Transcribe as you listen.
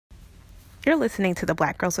You're listening to the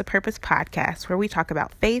Black Girls with Purpose podcast, where we talk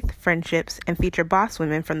about faith, friendships, and feature boss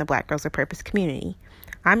women from the Black Girls with Purpose community.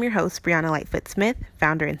 I'm your host, Brianna Lightfoot Smith,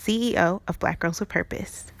 founder and CEO of Black Girls with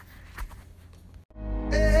Purpose.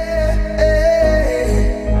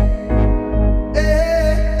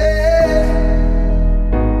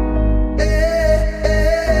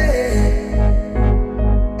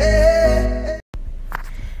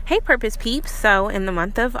 Hey Purpose Peeps, so in the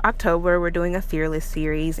month of October, we're doing a Fearless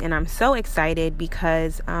series, and I'm so excited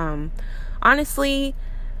because, honestly,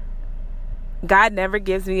 God never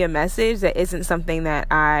gives me a message that isn't something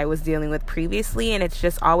that I was dealing with previously, and it's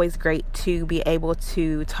just always great to be able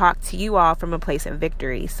to talk to you all from a place of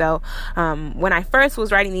victory. So when I first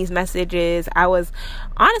was writing these messages, I was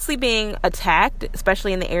honestly being attacked,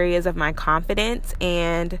 especially in the areas of my confidence,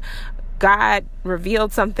 and God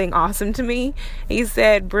revealed something awesome to me. He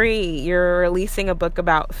said, Bree, you're releasing a book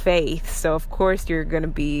about faith, so of course you're going to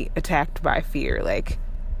be attacked by fear, like,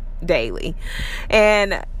 daily.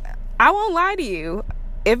 And I won't lie to you.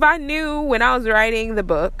 If I knew when I was writing the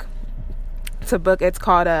book, it's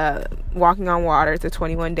called Walking on Water. It's a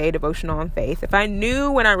 21-day devotional on faith. If I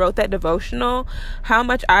knew when I wrote that devotional how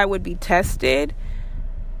much I would be tested,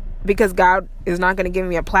 because God is not going to give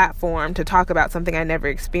me a platform to talk about something I never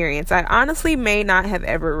experienced, I honestly may not have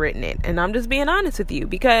ever written it. And I'm just being honest with you,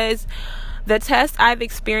 because the test I've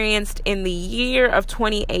experienced in the year of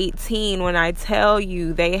 2018, when I tell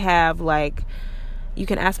you they have, like, you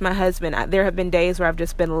can ask my husband, there have been days where I've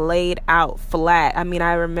just been laid out flat. I mean,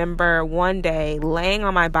 I remember one day laying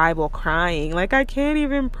on my Bible crying, like, I can't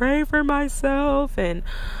even pray for myself and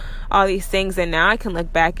all these things. And now I can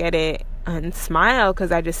look back at it and smile,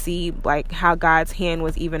 because I just see, like, how God's hand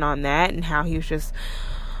was even on that and how he was just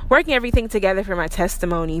working everything together for my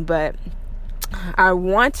testimony. But I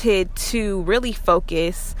wanted to really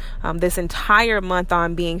focus this entire month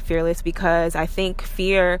on being fearless, because I think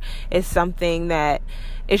fear is something that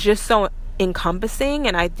is just so encompassing,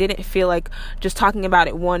 and I didn't feel like just talking about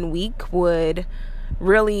it 1 week would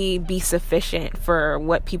really be sufficient for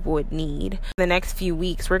what people would need. The next few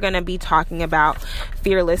weeks, we're going to be talking about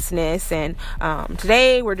fearlessness, and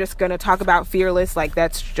today we're just going to talk about fearless, like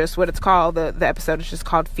that's just what it's called. The episode is just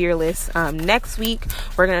called Fearless. Next week,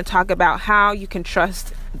 we're going to talk about how you can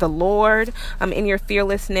trust the Lord in your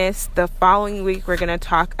fearlessness. The following week, we're going to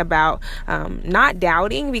talk about not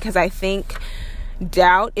doubting, because I think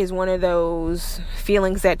doubt is one of those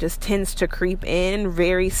feelings that just tends to creep in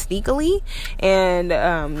very sneakily,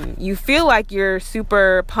 and you feel like you're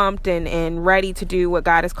super pumped and ready to do what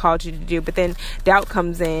God has called you to do, but then doubt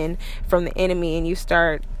comes in from the enemy, and you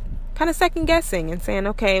start kind of second guessing and saying,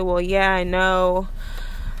 okay, well, yeah, I know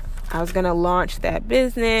I was going to launch that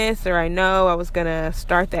business, or I know I was going to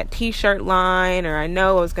start that t-shirt line, or I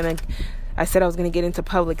know I said I was going to get into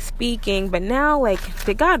public speaking, but now, like,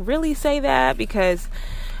 did God really say that? Because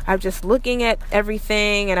I'm just looking at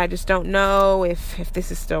everything and I just don't know if this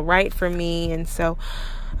is still right for me. And so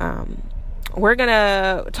we're going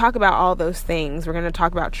to talk about all those things. We're going to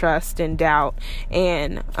talk about trust and doubt,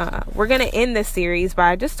 and we're going to end this series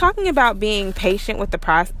by just talking about being patient with the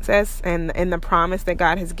process and the promise that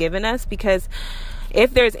God has given us, because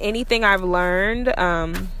if there's anything I've learned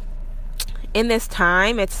in this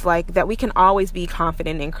time, it's like that we can always be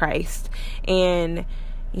confident in Christ, and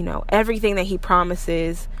everything that he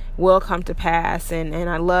promises will come to pass. And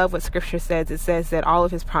I love what scripture says. It says that all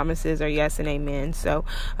of his promises are yes and amen. So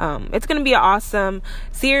it's going to be an awesome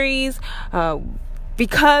series.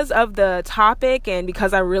 Because of the topic and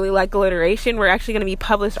because I really like alliteration, we're actually going to be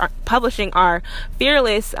publishing our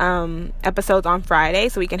Fearless episodes on Friday,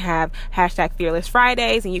 so we can have #Fearless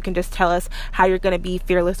Fridays, and you can just tell us how you're going to be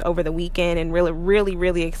fearless over the weekend. And really, really,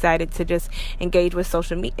 really excited to just engage with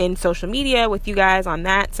social media with you guys on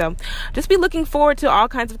that. So just be looking forward to all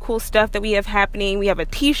kinds of cool stuff that we have happening. We have a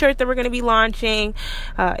t-shirt that we're going to be launching.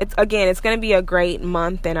 It's going to be a great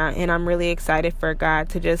month, and I'm really excited for God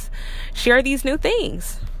to just share these new things.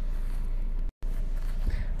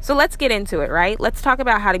 So let's get into it, right? Let's talk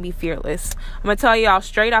about how to be fearless. I'm going to tell y'all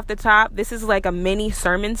straight off the top, this is like a mini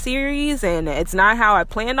sermon series, and it's not how I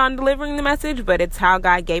planned on delivering the message, but it's how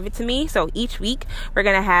God gave it to me. So each week we're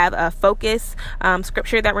going to have a focus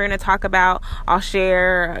scripture that we're going to talk about. I'll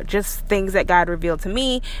share just things that God revealed to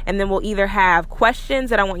me, and then we'll either have questions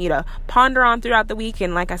that I want you to ponder on throughout the week,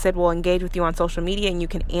 and like I said, we'll engage with you on social media, and you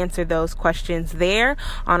can answer those questions there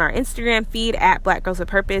on our Instagram feed at Black Girls with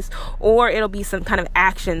Purpose, or it'll be some kind of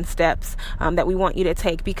action steps that we want you to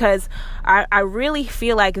take, because I really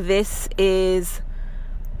feel like this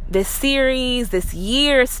series, this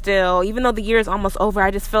year still, even though the year is almost over, I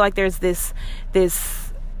just feel like there's this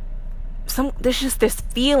there's just this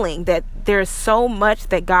feeling that there's so much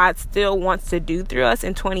that God still wants to do through us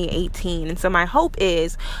in 2018. And so my hope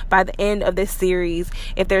is by the end of this series,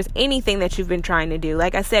 if there's anything that you've been trying to do,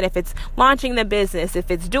 like I said, if it's launching the business,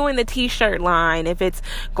 if it's doing the t-shirt line, if it's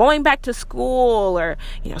going back to school, or,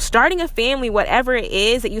 starting a family, whatever it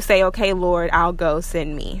is that you say, okay, Lord, I'll go,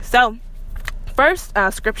 send me. So first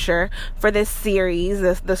scripture for this series,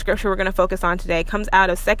 the scripture we're going to focus on today, comes out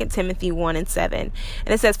of 2 Timothy 1:7. And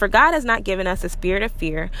it says, "For God has not given us a spirit of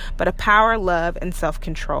fear, but a power, love, and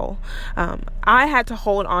self-control." I had to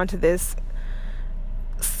hold on to this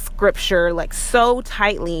scripture so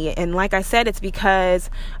tightly. And like I said, it's because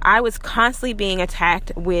I was constantly being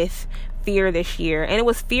attacked with fear this year, and it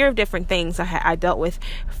was fear of different things. I dealt with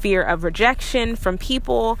fear of rejection from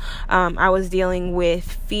people. I was dealing with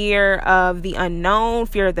fear of the unknown,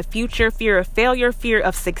 fear of the future, fear of failure, fear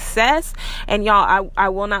of success. And y'all, I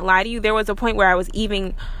will not lie to you, there was a point where I was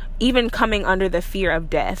even coming under the fear of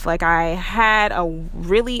death. I had a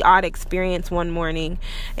really odd experience one morning,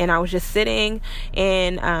 and I was just sitting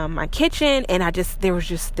in my kitchen, and there was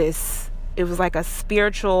just this, it was like a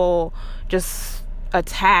spiritual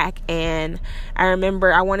attack. And I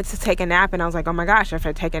remember I wanted to take a nap, and I was like, oh my gosh, if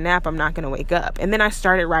I take a nap, I'm not going to wake up. And then I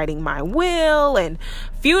started writing my will and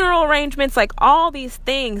funeral arrangements, all these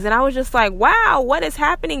things. And I was just like, wow, what is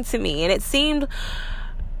happening to me? And it seemed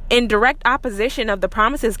in direct opposition of the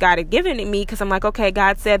promises God had given me, because I'm like, okay,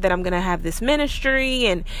 God said that I'm going to have this ministry,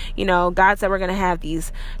 and, God said we're going to have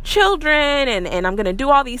these children, and I'm going to do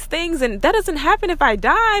all these things, and that doesn't happen if I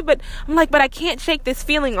die. But I'm like, but I can't shake this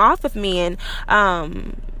feeling off of me. And,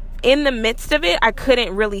 in the midst of it, I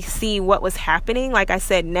couldn't really see what was happening. Like I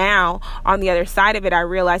said, now on the other side of it, I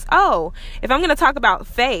realized, if I'm going to talk about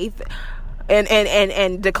faith,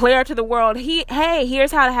 and declare to the world, hey,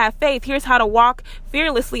 here's how to have faith, here's how to walk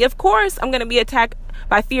fearlessly, of course I'm going to be attacked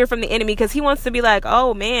by fear from the enemy, because he wants to be like,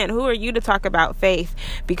 oh man, who are you to talk about faith,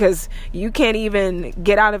 because you can't even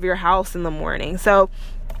get out of your house in the morning. So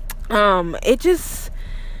it just,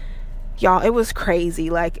 y'all, it was crazy.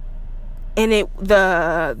 And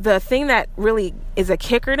the thing that really is a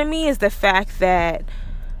kicker to me is the fact that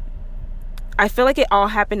I feel like it all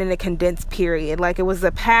happened in a condensed period. It was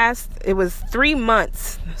 3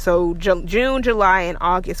 months. So June, July, and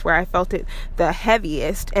August where I felt it the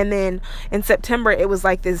heaviest. And then in September, it was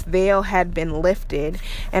like this veil had been lifted.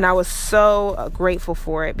 And I was so grateful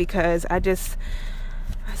for it, because I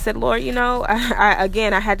said, Lord,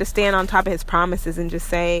 I had to stand on top of his promises and just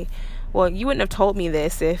say, well, you wouldn't have told me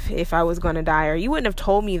this if I was going to die, or you wouldn't have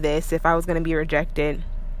told me this if I was going to be rejected.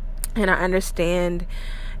 And I understand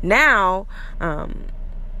now.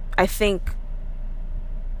 I think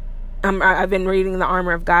I've been reading The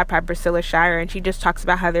Armor of God by Priscilla Shirer, and she just talks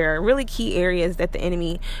about how there are really key areas that the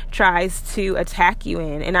enemy tries to attack you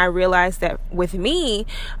in. And I realized that with me,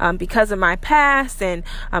 because of my past and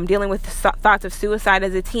dealing with thoughts of suicide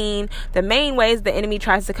as a teen, the main ways the enemy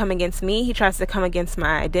tries to come against me, he tries to come against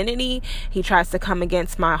my identity, he tries to come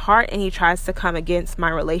against my heart, and he tries to come against my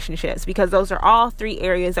relationships, because those are all 3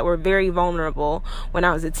 areas that were very vulnerable when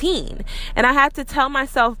I was a teen. And I had to tell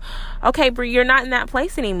myself, okay, Brie, you're not in that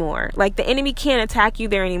place anymore. The enemy can't attack you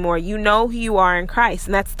there anymore. You know who you are in Christ.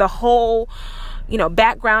 And that's the whole,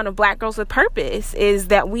 background of Black Girls with Purpose, is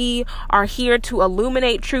that we are here to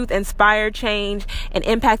illuminate truth, inspire change, and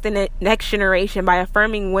impact the next generation by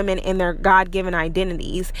affirming women in their God-given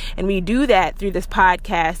identities. And we do that through this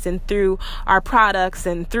podcast, and through our products,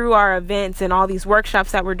 and through our events, and all these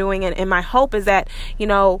workshops that we're doing. And my hope is that,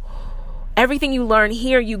 everything you learn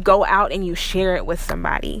here, you go out and you share it with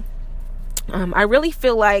somebody. I really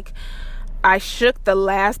feel like I shook the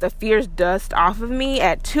last of fear's dust off of me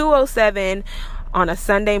at 2:07 on a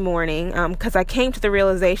Sunday morning, because I came to the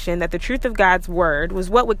realization that the truth of God's word was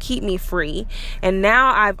what would keep me free. And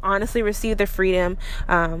now I've honestly received the freedom,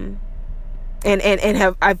 I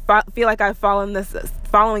feel like I've following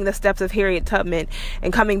the steps of Harriet Tubman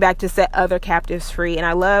and coming back to set other captives free. And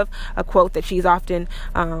I love a quote that she's often,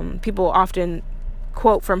 people often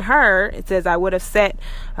quote from her. It says, I would have set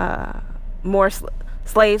more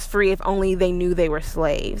slaves free if only they knew they were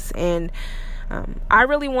slaves. And I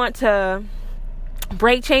really want to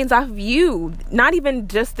break chains off of you, not even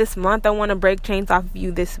just this month. I want to break chains off of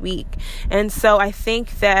you this week. And so I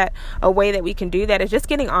think that a way that we can do that is just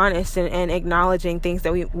getting honest and acknowledging things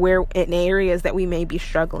that we're in areas that we may be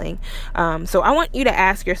struggling. So I want you to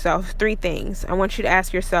ask yourself 3 things. I want you to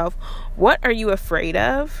ask yourself, what are you afraid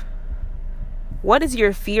of? What is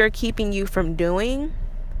your fear keeping you from doing?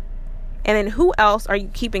 And then who else are you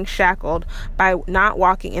keeping shackled by not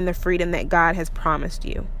walking in the freedom that God has promised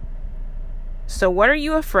you? So what are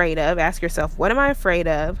you afraid of? Ask yourself, what am I afraid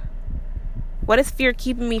of? What is fear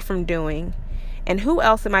keeping me from doing? And who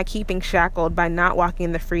else am I keeping shackled by not walking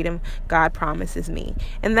in the freedom God promises me?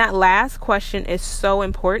 And that last question is so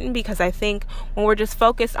important, because I think when we're just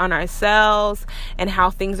focused on ourselves and how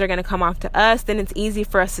things are going to come off to us, then it's easy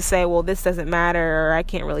for us to say, well, this doesn't matter, or I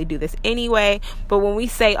can't really do this anyway. But when we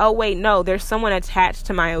say, oh, wait, no, there's someone attached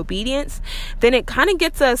to my obedience, then it kind of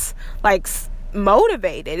gets us like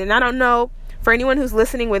motivated. And I don't know, for anyone who's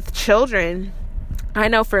listening with children, I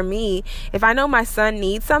know for me, if I know my son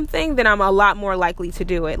needs something, then I'm a lot more likely to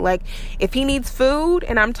do it. Like, if he needs food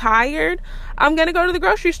and I'm tired, I'm going to go to the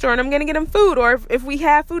grocery store and I'm going to get him food. Or if we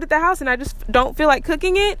have food at the house and I just don't feel like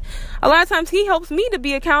cooking it, a lot of times he helps me to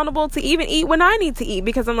be accountable to even eat when I need to eat,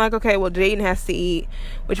 because I'm like, okay, well, Jaden has to eat,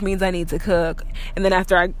 which means I need to cook. And then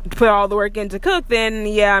after I put all the work in to cook, then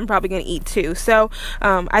yeah, I'm probably going to eat too. So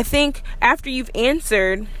I think after you've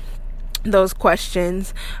answered those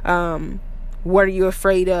questions, what are you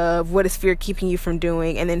afraid of? What is fear keeping you from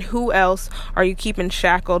doing? And then who else are you keeping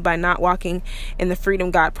shackled by not walking in the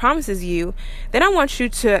freedom God promises you? Then I want you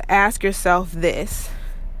to ask yourself this: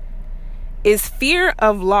 is fear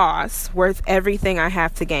of loss worth everything I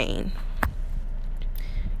have to gain?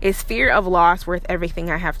 Is fear of loss worth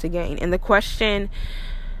everything I have to gain? And the question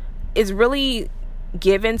is really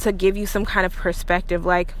given to give you some kind of perspective.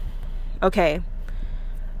 Like, okay,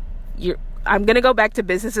 I'm going to go back to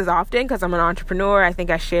businesses often because I'm an entrepreneur. I think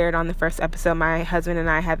I shared on the first episode, my husband and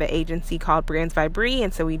I have an agency called Brands by Bree.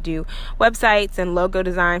 And so we do websites and logo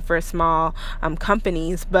design for small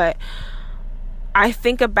companies. But I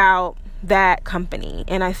think about that company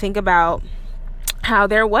and I think about how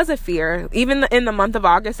there was a fear. Even in the month of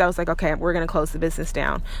August, I was like, okay, we're going to close the business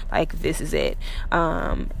down. Like, this is it.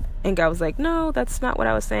 And God was like, no, that's not what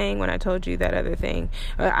I was saying when I told you that other thing.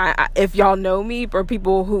 If y'all know me, or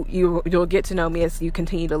people who you'll get to know me as you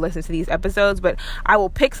continue to listen to these episodes, but I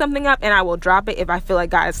will pick something up and I will drop it if I feel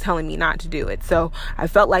like God is telling me not to do it. So I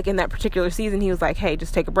felt like in that particular season, he was like, hey,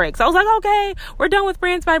 just take a break. So I was like, okay, we're done with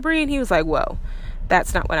Brands by Bree. And he was like, whoa,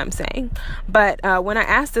 that's not what I'm saying. But when I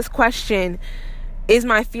asked this question, is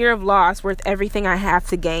my fear of loss worth everything I have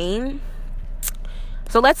to gain?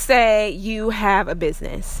 So let's say you have a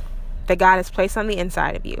business that God has placed on the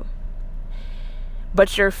inside of you,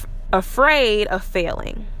 but you're afraid of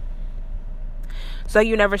failing, so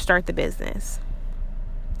you never start the business.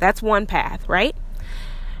 That's one path, right?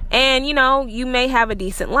 And you may have a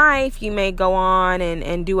decent life, you may go on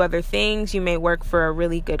and do other things, you may work for a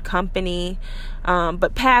really good company,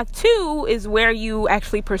 but path 2 is where you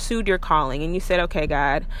actually pursued your calling and you said, okay,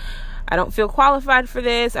 God, I don't feel qualified for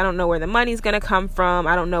this. I don't know where the money's going to come from.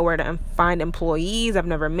 I don't know where to find employees. I've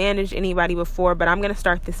never managed anybody before, but I'm going to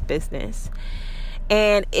start this business.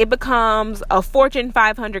 And it becomes a Fortune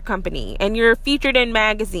 500 company, and you're featured in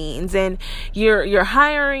magazines, and you're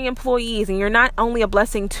hiring employees, and you're not only a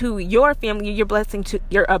blessing to your family,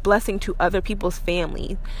 you're a blessing to other people's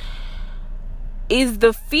families. Is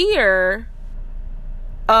the fear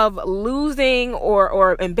of losing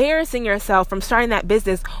or embarrassing yourself from starting that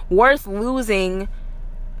business worth losing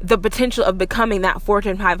the potential of becoming that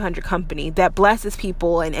Fortune 500 company that blesses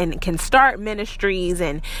people and can start ministries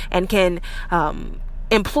and can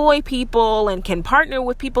employ people and can partner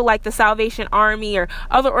with people like the Salvation Army or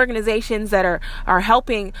other organizations that are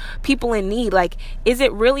helping people in need? Like, is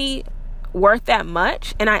it really worth that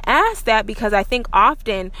much? And I ask that because I think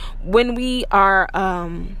often when we are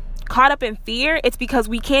caught up in fear, it's because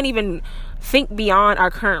we can't even think beyond our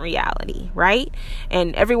current reality, right?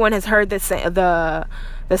 And everyone has heard this the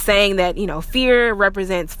saying that fear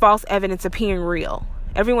represents false evidence appearing real.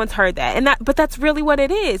 Everyone's heard that. But that's really what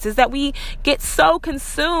it is that we get so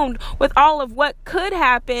consumed with all of what could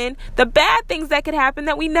happen, the bad things that could happen,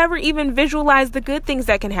 that we never even visualize the good things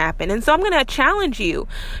that can happen. And so I'm going to challenge you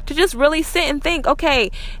to just really sit and think, okay,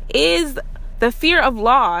 is the fear of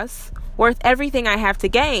loss worth everything I have to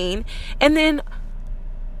gain? And then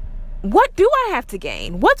what do I have to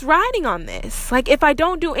gain? What's riding on this? Like, if I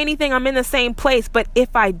don't do anything, I'm in the same place. But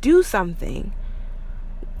if I do something,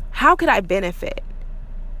 how could I benefit?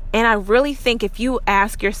 And I really think if you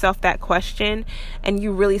ask yourself that question and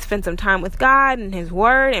you really spend some time with God and His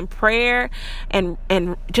Word and prayer and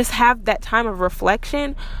just have that time of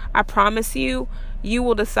reflection, I promise you, you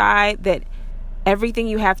will decide that everything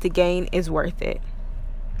you have to gain is worth it.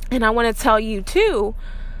 And I want to tell you too,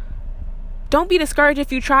 don't be discouraged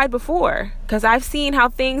if you tried before, because I've seen how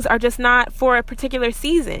things are just not for a particular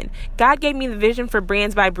season. God gave me the vision for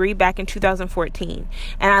Brands by Bree back in 2014,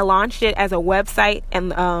 and I launched it as a website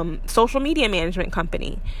and social media management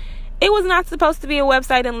company. It was not supposed to be a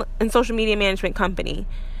website and social media management company,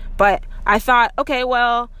 but I thought, okay,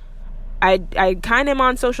 well, I kind of am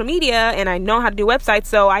on social media and I know how to do websites,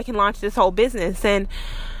 so I can launch this whole business. And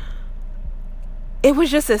it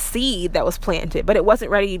was just a seed that was planted, but it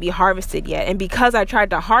wasn't ready to be harvested yet. And because I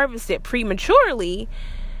tried to harvest it prematurely,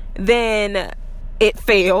 then it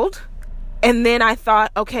failed. And then I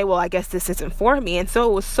thought, okay, well, I guess this isn't for me. And so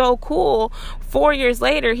it was so cool. 4 years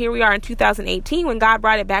later, here we are in 2018 when God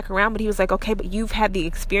brought it back around. But he was like, okay, but you've had the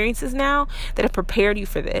experiences now that have prepared you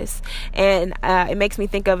for this. And it makes me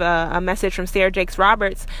think of a message from Sarah Jakes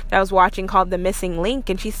Roberts that I was watching called The Missing Link.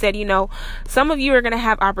 And she said, some of you are going to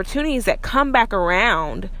have opportunities that come back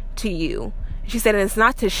around to you. She said, and it's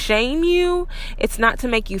not to shame you. It's not to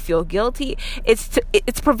make you feel guilty.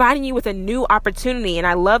 It's providing you with a new opportunity. And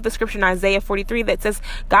I love the scripture in Isaiah 43 that says,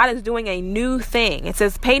 God is doing a new thing. It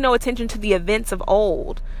says, pay no attention to the events of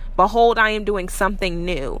old. Behold, I am doing something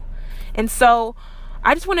new. And so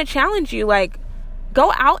I just want to challenge you,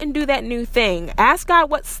 go out and do that new thing. Ask God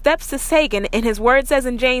what steps to take. And his word says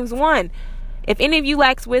in James 1, if any of you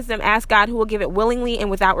lacks wisdom, ask God, who will give it willingly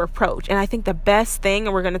and without reproach. And I think the best thing,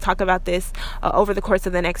 and we're going to talk about this over the course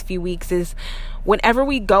of the next few weeks, is whenever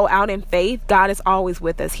we go out in faith, God is always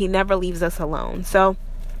with us. He never leaves us alone. So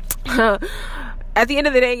at the end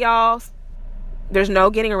of the day, y'all, there's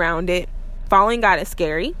no getting around it. Following God is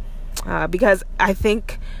scary because I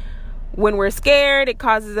think when we're scared, it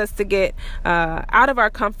causes us to get out of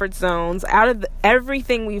our comfort zones, out of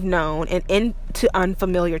everything we've known, and into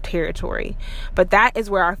unfamiliar territory. But that is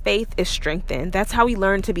where our faith is strengthened. That's how we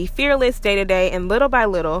learn to be fearless day to day. And little by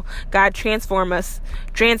little, God transforms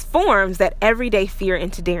that everyday fear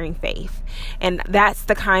into daring faith. And that's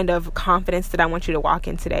the kind of confidence that I want you to walk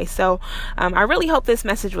in today. So I really hope this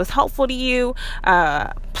message was helpful to you.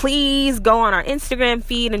 Please go on our Instagram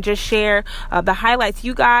feed and just share the highlights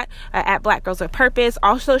you got at Black Girls with Purpose.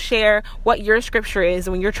 Also share what your scripture is.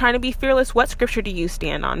 When you're trying to be fearless, what scripture do you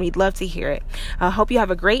stand on? We'd love to hear it. Hope you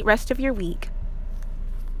have a great rest of your week.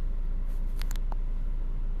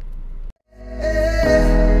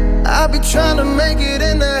 I be trying to make it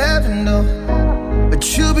into heaven though,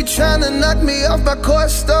 but you be trying to knock me off my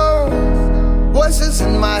course stone. Voices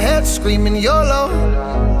in my head screaming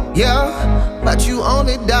YOLO, yeah, but you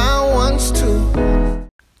only down once too.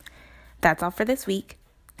 That's all for this week.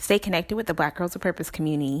 Stay connected with the Black Girls with Purpose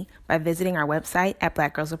community by visiting our website at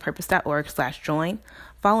blackgirlswithpurpose.org/join,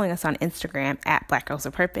 following us on Instagram at Black Girls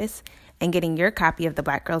with Purpose, and getting your copy of the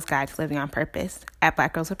Black Girls Guide to Living on Purpose at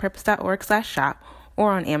blackgirlswithpurpose.org/shop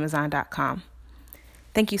or on Amazon.com.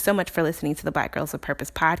 Thank you so much for listening to the Black Girls with Purpose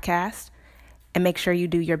podcast, and make sure you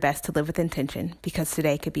do your best to live with intention, because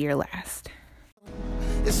today could be your last.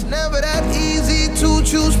 It's never that easy to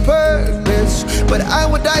choose purpose, but I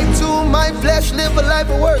would die to my flesh, live a life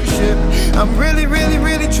of worship. I'm really, really,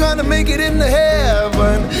 really trying to make it into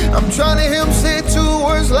heaven. I'm trying to hear him say 2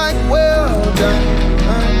 words like, well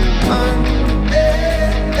done.